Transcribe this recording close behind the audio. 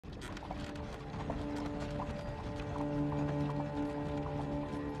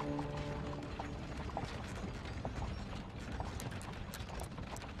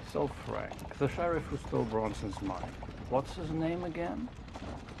So, Frank, the sheriff who stole Bronson's money, what's his name again?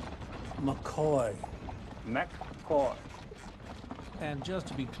 McCoy. McCoy. And just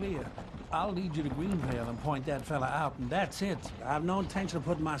to be clear, I'll lead you to Greenvale and point that fella out, and that's it. I have no intention of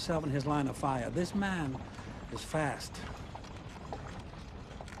putting myself in his line of fire. This man is fast.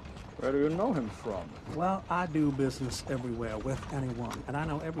 Where do you know him from? Well, I do business everywhere with anyone, and I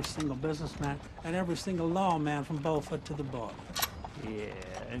know every single businessman and every single lawman from Beaufort to the border. Yeah,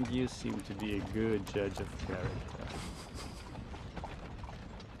 and you seem to be a good judge of character.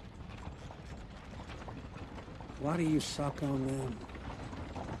 Why do you suck on them?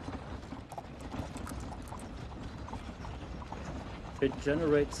 It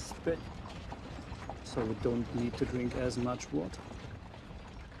generates spit, so we don't need to drink as much water.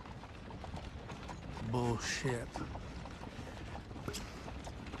 Bullshit.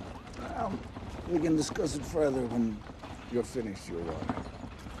 Well, we can discuss it further when you're finished your water.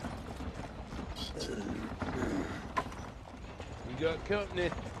 We got company.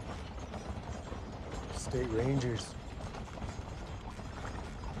 State Rangers.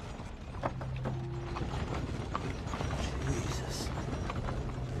 Jesus.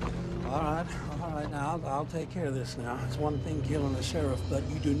 All right, now, I'll take care of this now. It's one thing killing the sheriff, but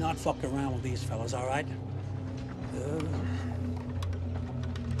you do not fuck around with these fellas, all right?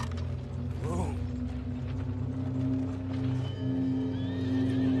 Whoa.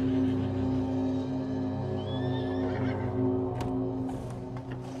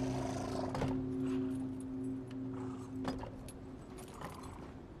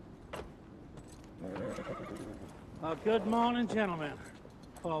 Good morning, gentlemen.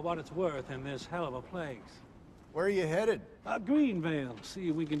 For what it's worth in this hell of a place. Where are you headed? Greenvale. See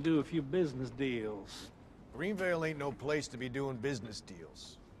if we can do a few business deals. Greenvale ain't no place to be doing business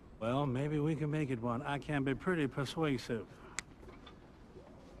deals. Well, maybe we can make it one. I can be pretty persuasive.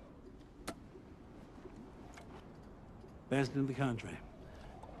 Best in the country.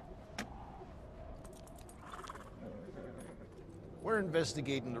 We're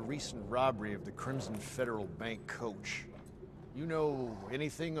investigating the recent robbery of the Crimson Federal Bank coach. You know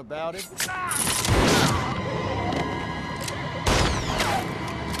anything about it?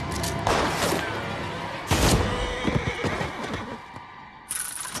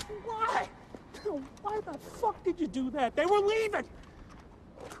 Why? Why the fuck did you do that? They were leaving!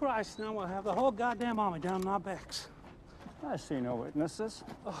 Christ, now we'll have the whole goddamn army down on our backs. I see no witnesses.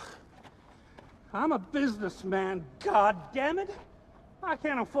 I'm a businessman, goddammit! I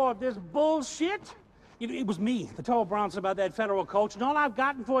can't afford this bullshit! It was me that told Bronson about that federal coach, and all I've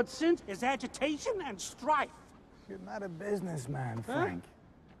gotten for it since is agitation and strife. You're not a businessman, Frank.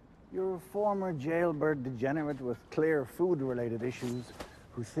 You're a former jailbird degenerate with clear food-related issues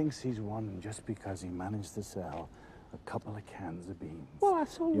who thinks he's won just because he managed to sell a couple of cans of beans. Well,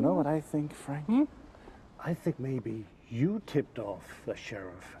 that's all. You know what I think, Frank? I think maybe you tipped off the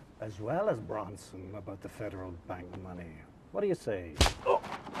sheriff as well as Bronson about the federal bank money. What do you say?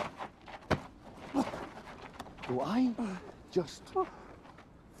 Do I just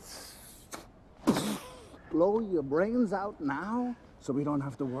blow your brains out now so we don't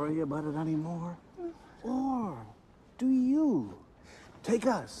have to worry about it anymore? Or do you take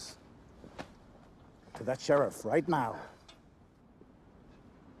us to that sheriff right now?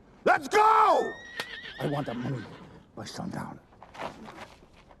 Let's go! I want that money by sundown.